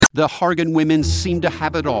The Hargan women seemed to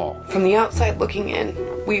have it all. From the outside looking in,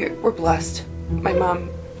 we were blessed. My mom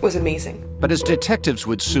was amazing. But as detectives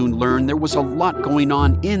would soon learn, there was a lot going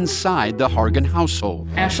on inside the Hargan household.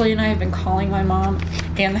 Ashley and I have been calling my mom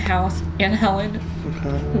and the house and Helen.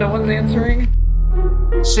 Okay. No one's answering.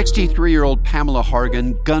 63-year-old Pamela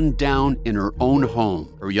Hargan gunned down in her own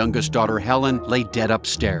home. Her youngest daughter, Helen, lay dead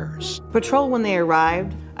upstairs. Patrol, when they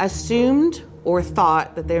arrived, assumed or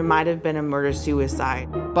thought that there might have been a murder-suicide.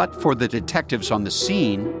 But for the detectives on the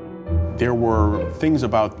scene, there were things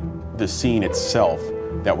about the scene itself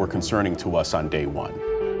that were concerning to us on day one.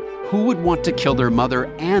 Who would want to kill their mother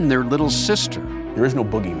and their little sister? There is no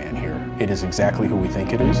boogeyman here. It is exactly who we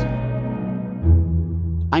think it is.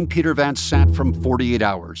 I'm Peter Van Sant from 48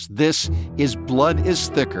 Hours. This is Blood is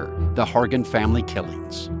Thicker, the Hargan family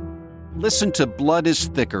killings. Listen to Blood is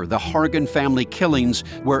Thicker, the Hargan family killings,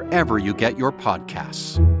 wherever you get your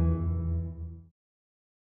podcasts.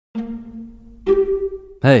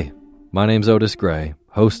 Hey, my name's Otis Gray,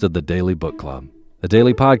 host of the Daily Book Club, a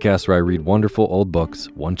daily podcast where I read wonderful old books,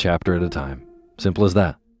 one chapter at a time. Simple as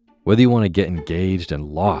that. Whether you want to get engaged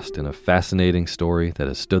and lost in a fascinating story that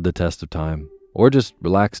has stood the test of time, or just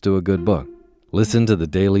relax to a good book, listen to the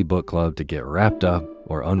Daily Book Club to get wrapped up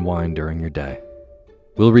or unwind during your day.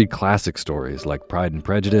 We'll read classic stories like Pride and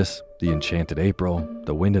Prejudice, The Enchanted April,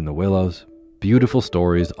 The Wind in the Willows, beautiful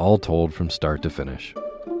stories all told from start to finish.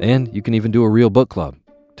 And you can even do a real book club.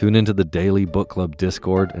 Tune into the Daily Book Club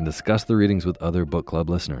Discord and discuss the readings with other book club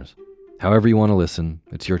listeners. However you want to listen,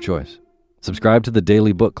 it's your choice. Subscribe to the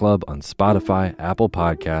Daily Book Club on Spotify, Apple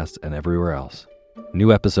Podcasts, and everywhere else.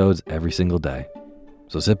 New episodes every single day.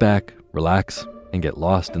 So sit back, relax, and get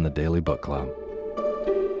lost in the Daily Book Club.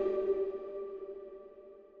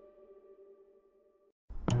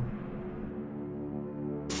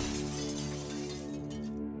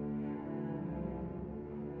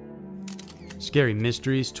 Scary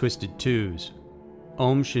Mysteries Twisted Twos,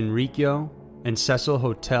 Om Shinrikyo, and Cecil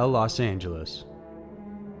Hotel, Los Angeles.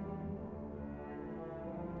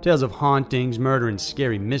 Tales of hauntings, murder, and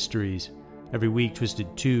scary mysteries. Every week,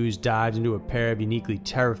 Twisted Twos dives into a pair of uniquely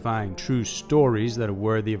terrifying true stories that are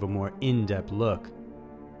worthy of a more in-depth look.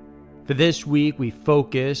 For this week, we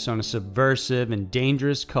focus on a subversive and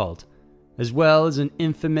dangerous cult, as well as an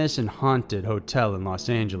infamous and haunted hotel in Los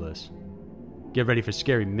Angeles. Get ready for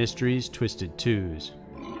Scary Mysteries Twisted Twos.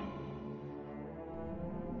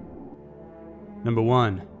 Number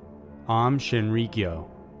 1. Om Shinrikyo.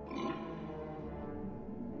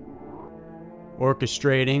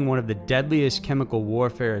 Orchestrating one of the deadliest chemical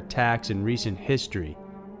warfare attacks in recent history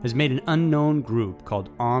has made an unknown group called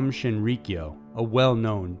Om Shinrikyo a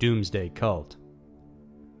well-known doomsday cult.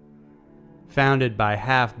 Founded by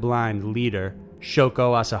half-blind leader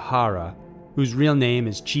Shoko Asahara, whose real name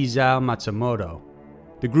is Cecil Matsumoto,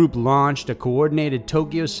 the group launched a coordinated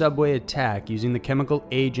Tokyo subway attack using the chemical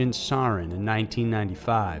agent sarin in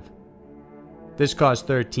 1995. This caused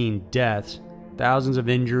 13 deaths, thousands of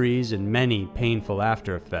injuries, and many painful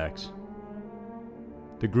after effects.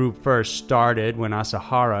 The group first started when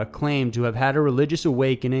Asahara claimed to have had a religious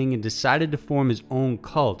awakening and decided to form his own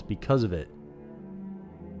cult because of it.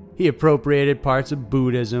 He appropriated parts of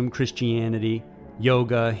Buddhism, Christianity,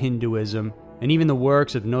 yoga, Hinduism, and even the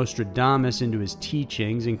works of Nostradamus into his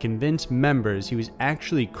teachings and convinced members he was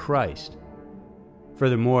actually Christ.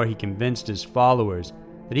 Furthermore, he convinced his followers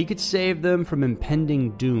that he could save them from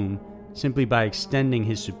impending doom simply by extending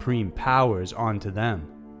his supreme powers onto them.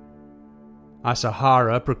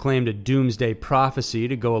 Asahara proclaimed a doomsday prophecy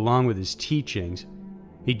to go along with his teachings.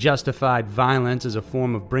 He justified violence as a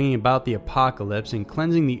form of bringing about the apocalypse and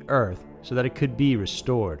cleansing the earth so that it could be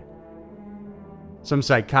restored. Some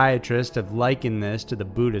psychiatrists have likened this to the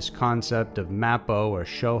Buddhist concept of Mappo or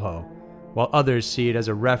Shoho, while others see it as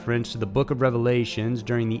a reference to the Book of Revelations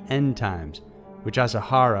during the end times, which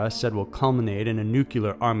Asahara said will culminate in a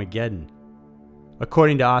nuclear Armageddon.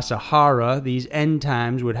 According to Asahara, these end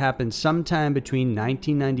times would happen sometime between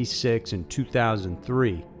 1996 and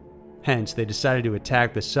 2003. Hence, they decided to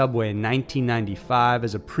attack the subway in 1995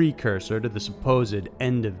 as a precursor to the supposed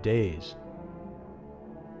end of days.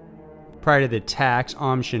 Prior to the attacks,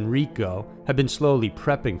 Om Shinrikyo had been slowly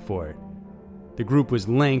prepping for it. The group was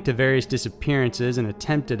linked to various disappearances and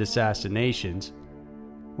attempted assassinations.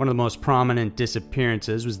 One of the most prominent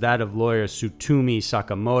disappearances was that of lawyer Tsutomu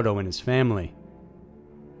Sakamoto and his family.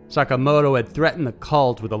 Sakamoto had threatened the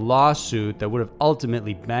cult with a lawsuit that would have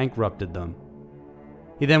ultimately bankrupted them.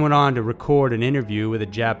 He then went on to record an interview with a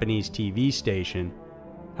Japanese TV station.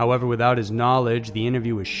 However, without his knowledge, the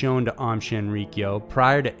interview was shown to Om Shinrikyo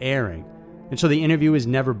prior to airing, and so the interview was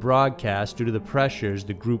never broadcast due to the pressures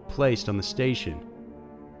the group placed on the station.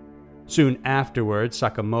 Soon afterwards,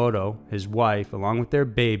 Sakamoto, his wife, along with their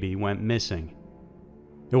baby, went missing.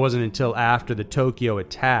 It wasn't until after the Tokyo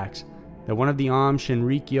attacks that one of the armed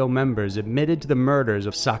Shinrikyo members admitted to the murders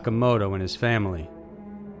of Sakamoto and his family.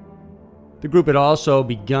 The group had also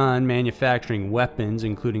begun manufacturing weapons,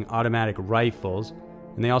 including automatic rifles,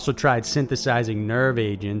 and they also tried synthesizing nerve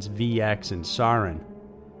agents VX and sarin.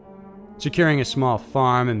 Securing a small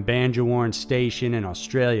farm in Banjawarn Station in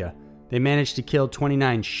Australia, they managed to kill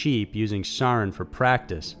 29 sheep using sarin for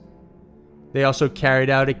practice. They also carried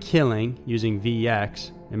out a killing using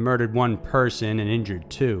VX and murdered one person and injured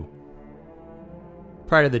two.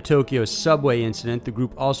 Prior to the Tokyo subway incident, the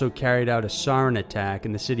group also carried out a sarin attack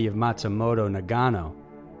in the city of Matsumoto, Nagano.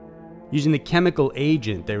 Using the chemical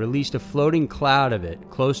agent, they released a floating cloud of it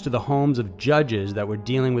close to the homes of judges that were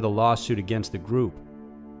dealing with a lawsuit against the group.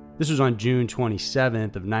 This was on June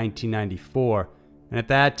 27th of 1994, and at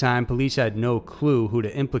that time, police had no clue who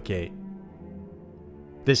to implicate.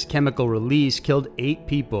 This chemical release killed 8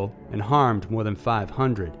 people and harmed more than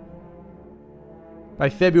 500. By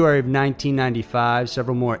February of 1995,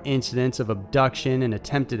 several more incidents of abduction and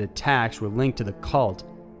attempted attacks were linked to the cult,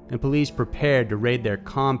 and police prepared to raid their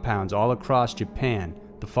compounds all across Japan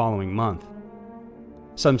the following month.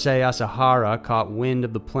 Some say Asahara caught wind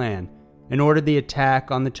of the plan and ordered the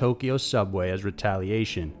attack on the Tokyo subway as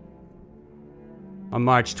retaliation. On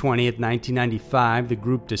March 20th, 1995, the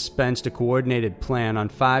group dispensed a coordinated plan on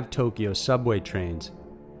 5 Tokyo subway trains.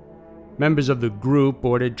 Members of the group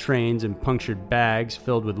boarded trains in punctured bags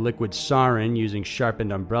filled with liquid sarin using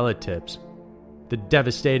sharpened umbrella tips. The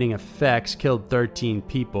devastating effects killed 13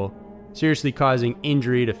 people, seriously causing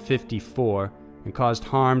injury to 54, and caused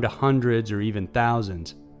harm to hundreds or even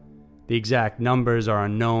thousands. The exact numbers are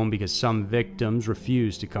unknown because some victims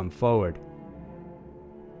refused to come forward.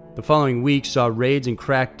 The following week saw raids and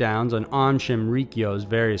crackdowns on armed Shinrikyo's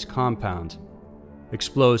various compounds.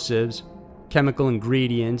 Explosives, chemical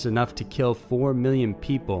ingredients enough to kill 4 million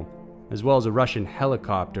people, as well as a Russian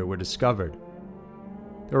helicopter were discovered.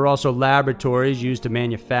 There were also laboratories used to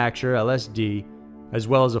manufacture LSD, as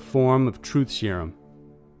well as a form of truth serum.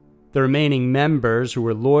 The remaining members who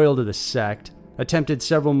were loyal to the sect attempted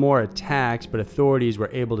several more attacks, but authorities were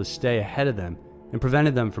able to stay ahead of them and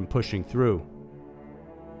prevented them from pushing through.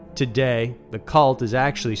 Today, the cult is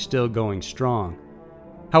actually still going strong.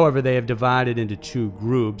 However, they have divided into 2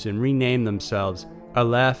 groups and renamed themselves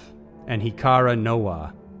Aleph and Hikara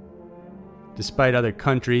Noa. Despite other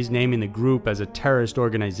countries naming the group as a terrorist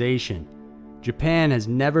organization, Japan has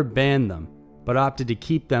never banned them, but opted to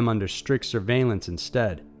keep them under strict surveillance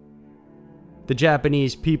instead. The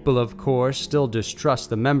Japanese people, of course, still distrust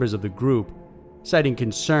the members of the group, citing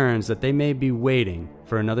concerns that they may be waiting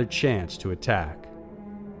for another chance to attack.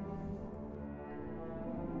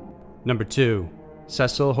 Number 2.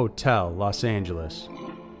 Cecil Hotel, Los Angeles.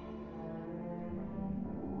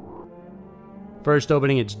 First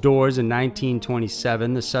opening its doors in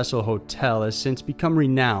 1927, the Cecil Hotel has since become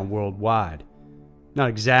renowned worldwide. Not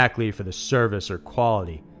exactly for the service or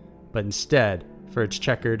quality, but instead for its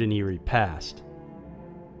checkered and eerie past.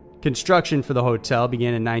 Construction for the hotel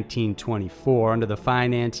began in 1924 under the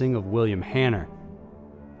financing of William Hanner.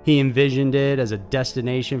 He envisioned it as a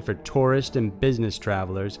destination for tourist and business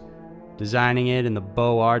travelers, designing it in the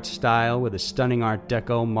Beaux Arts style with a stunning Art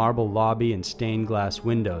Deco marble lobby and stained glass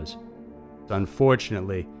windows.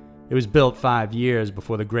 Unfortunately, it was built 5 years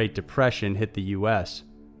before the Great Depression hit the U.S.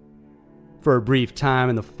 For a brief time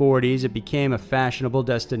in the 40s, it became a fashionable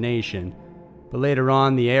destination, but later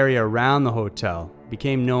on, the area around the hotel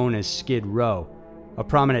became known as Skid Row, a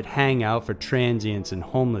prominent hangout for transients and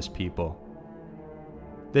homeless people.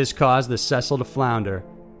 This caused the Cecil to flounder,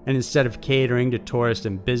 and instead of catering to tourists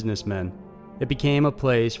and businessmen, it became a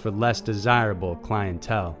place for less desirable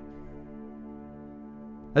clientele.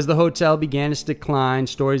 As the hotel began its decline,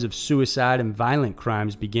 stories of suicide and violent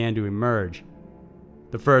crimes began to emerge.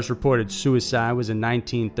 The first reported suicide was in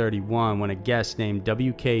 1931 when a guest named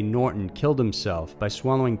W.K. Norton killed himself by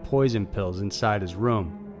swallowing poison pills inside his room.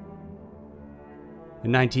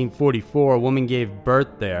 In 1944, a woman gave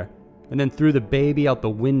birth there and then threw the baby out the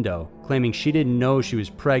window, claiming she didn't know she was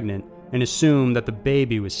pregnant and assumed that the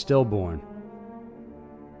baby was stillborn.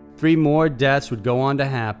 3 more deaths would go on to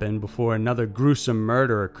happen before another gruesome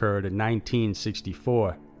murder occurred in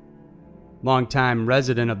 1964. Longtime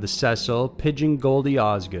resident of the Cecil, Pigeon Goldie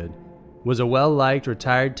Osgood, was a well-liked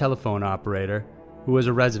retired telephone operator who was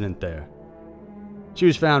a resident there. She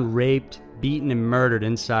was found raped, beaten, and murdered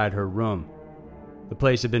inside her room. The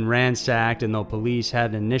place had been ransacked, and though police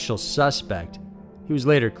had an initial suspect, he was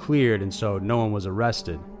later cleared and so no one was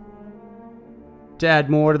arrested. To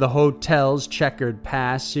add more to the hotel's checkered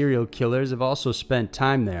past, serial killers have also spent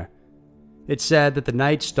time there. It's said that the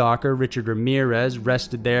Night Stalker, Richard Ramirez,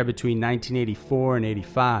 rested there between 1984 and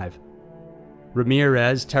 85.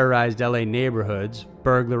 Ramirez terrorized LA neighborhoods,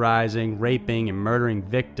 burglarizing, raping, and murdering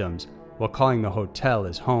victims while calling the hotel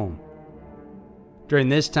his home. During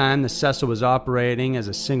this time, the Cecil was operating as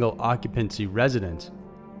a single occupancy residence.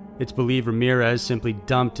 It's believed Ramirez simply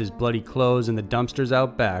dumped his bloody clothes in the dumpsters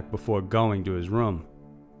out back before going to his room.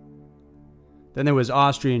 Then there was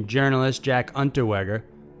Austrian journalist Jack Unterweger,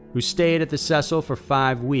 who stayed at the Cecil for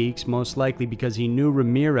 5 weeks, most likely because he knew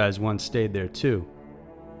Ramirez once stayed there too.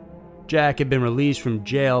 Jack had been released from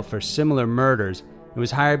jail for similar murders and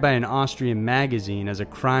was hired by an Austrian magazine as a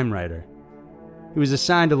crime writer. He was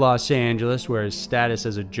assigned to Los Angeles, where his status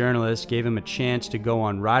as a journalist gave him a chance to go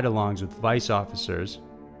on ride-alongs with vice officers.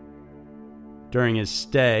 During his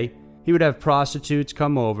stay, he would have prostitutes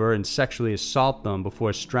come over and sexually assault them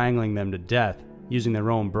before strangling them to death using their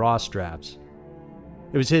own bra straps.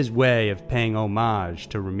 It was his way of paying homage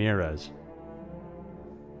to Ramirez.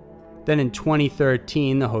 Then in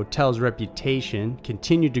 2013, the hotel's reputation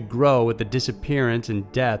continued to grow with the disappearance and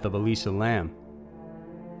death of Elisa Lam.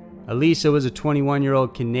 Elisa was a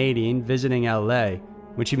 21-year-old Canadian visiting LA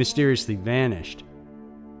when she mysteriously vanished.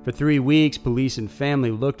 For 3 weeks, police and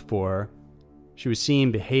family looked for her. She was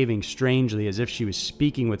seen behaving strangely as if she was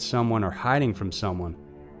speaking with someone or hiding from someone,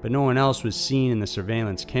 but no one else was seen in the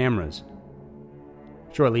surveillance cameras.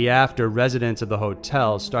 Shortly after, residents of the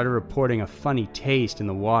hotel started reporting a funny taste in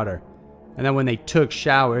the water, and that when they took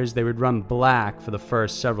showers, they would run black for the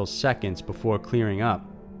first several seconds before clearing up.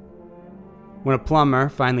 When a plumber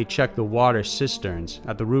finally checked the water cisterns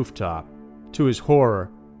at the rooftop, to his horror,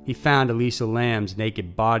 he found Elisa Lam's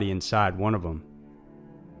naked body inside one of them.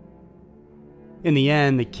 In the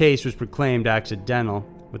end, the case was proclaimed accidental,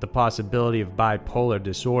 with the possibility of bipolar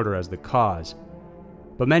disorder as the cause.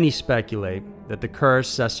 But many speculate that the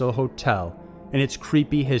cursed Cecil Hotel and its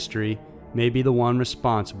creepy history may be the one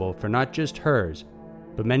responsible for not just hers,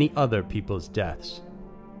 but many other people's deaths.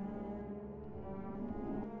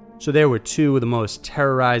 So there were 2 of the most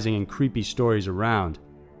terrorizing and creepy stories around.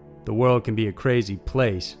 The world can be a crazy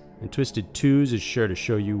place, and Twisted Twos is sure to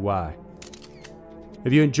show you why.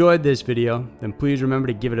 If you enjoyed this video, then please remember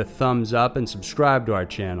to give it a thumbs up and subscribe to our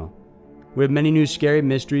channel. We have many new Scary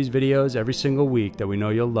Mysteries videos every single week that we know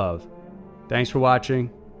you'll love. Thanks for watching,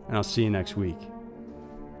 and I'll see you next week.